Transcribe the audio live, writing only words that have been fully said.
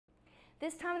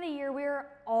This time of the year, we are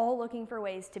all looking for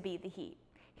ways to beat the heat.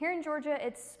 Here in Georgia,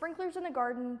 it's sprinklers in the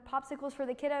garden, popsicles for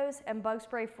the kiddos, and bug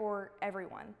spray for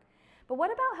everyone. But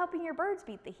what about helping your birds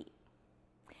beat the heat?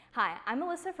 Hi, I'm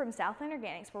Melissa from Southland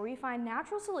Organics, where we find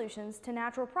natural solutions to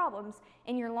natural problems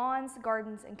in your lawns,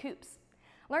 gardens, and coops.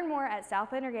 Learn more at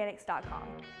southlandorganics.com.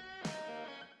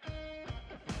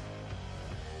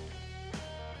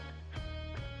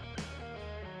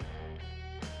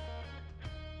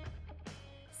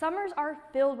 Summers are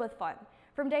filled with fun,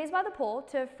 from days by the pool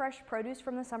to fresh produce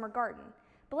from the summer garden.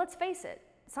 But let's face it,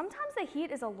 sometimes the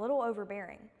heat is a little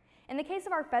overbearing. In the case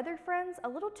of our feathered friends, a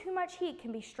little too much heat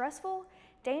can be stressful,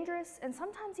 dangerous, and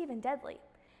sometimes even deadly.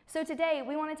 So today,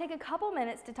 we want to take a couple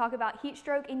minutes to talk about heat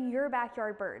stroke in your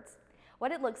backyard birds,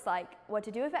 what it looks like, what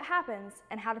to do if it happens,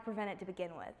 and how to prevent it to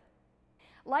begin with.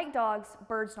 Like dogs,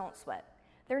 birds don't sweat.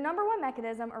 Their number one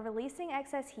mechanism of releasing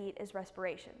excess heat is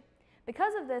respiration.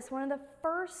 Because of this, one of the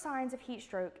first signs of heat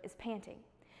stroke is panting.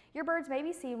 Your birds may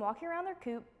be seen walking around their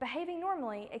coop, behaving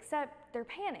normally, except they're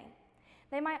panting.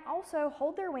 They might also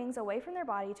hold their wings away from their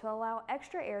body to allow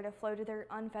extra air to flow to their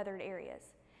unfeathered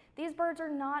areas. These birds are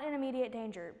not in immediate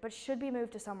danger, but should be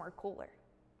moved to somewhere cooler.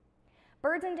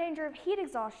 Birds in danger of heat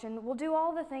exhaustion will do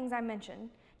all the things I mentioned,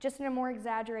 just in a more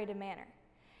exaggerated manner.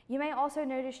 You may also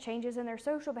notice changes in their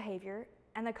social behavior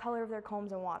and the color of their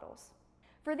combs and wattles.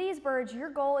 For these birds, your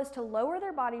goal is to lower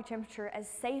their body temperature as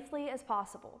safely as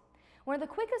possible. One of the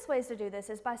quickest ways to do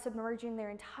this is by submerging their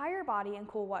entire body in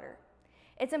cool water.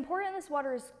 It's important this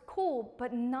water is cool,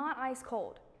 but not ice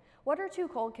cold. Water too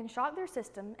cold can shock their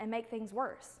system and make things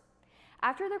worse.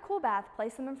 After their cool bath,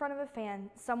 place them in front of a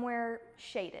fan somewhere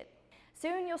shaded.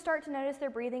 Soon you'll start to notice their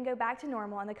breathing go back to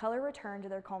normal and the color return to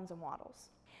their combs and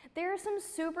wattles. There are some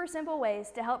super simple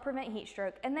ways to help prevent heat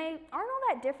stroke, and they aren't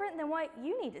all that different than what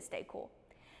you need to stay cool.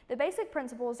 The basic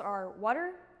principles are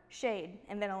water, shade,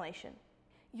 and ventilation.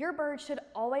 Your birds should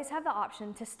always have the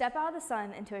option to step out of the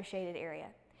sun into a shaded area.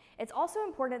 It's also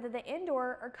important that the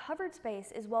indoor or covered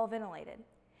space is well ventilated.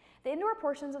 The indoor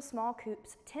portions of small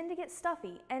coops tend to get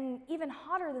stuffy and even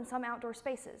hotter than some outdoor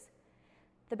spaces.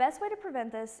 The best way to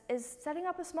prevent this is setting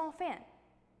up a small fan.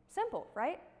 Simple,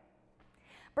 right?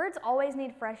 Birds always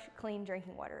need fresh, clean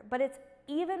drinking water, but it's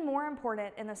even more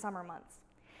important in the summer months.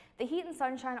 The heat and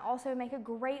sunshine also make a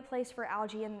great place for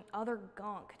algae and other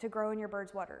gunk to grow in your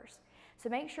birds' waters. So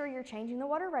make sure you're changing the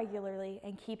water regularly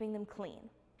and keeping them clean.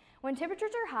 When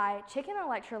temperatures are high, chicken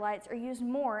electrolytes are used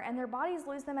more and their bodies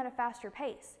lose them at a faster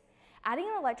pace. Adding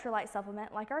an electrolyte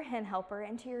supplement like our hen helper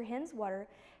into your hen's water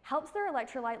helps their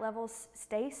electrolyte levels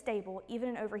stay stable even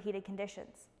in overheated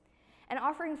conditions. And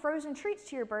offering frozen treats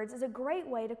to your birds is a great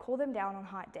way to cool them down on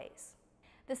hot days.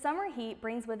 The summer heat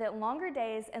brings with it longer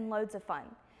days and loads of fun,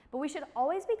 but we should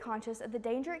always be conscious of the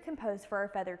danger it can pose for our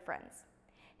feathered friends.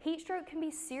 Heat stroke can be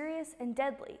serious and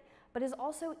deadly, but is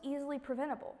also easily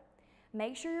preventable.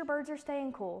 Make sure your birds are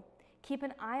staying cool, keep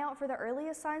an eye out for the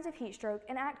earliest signs of heat stroke,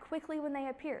 and act quickly when they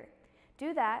appear.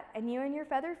 Do that, and you and your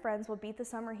feathered friends will beat the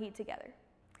summer heat together.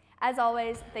 As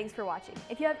always, thanks for watching.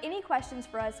 If you have any questions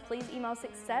for us, please email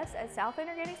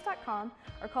success@southlandorganics.com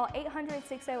or call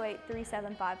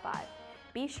 800-608-3755.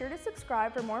 Be sure to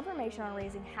subscribe for more information on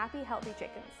raising happy, healthy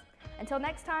chickens. Until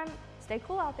next time, stay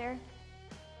cool out there.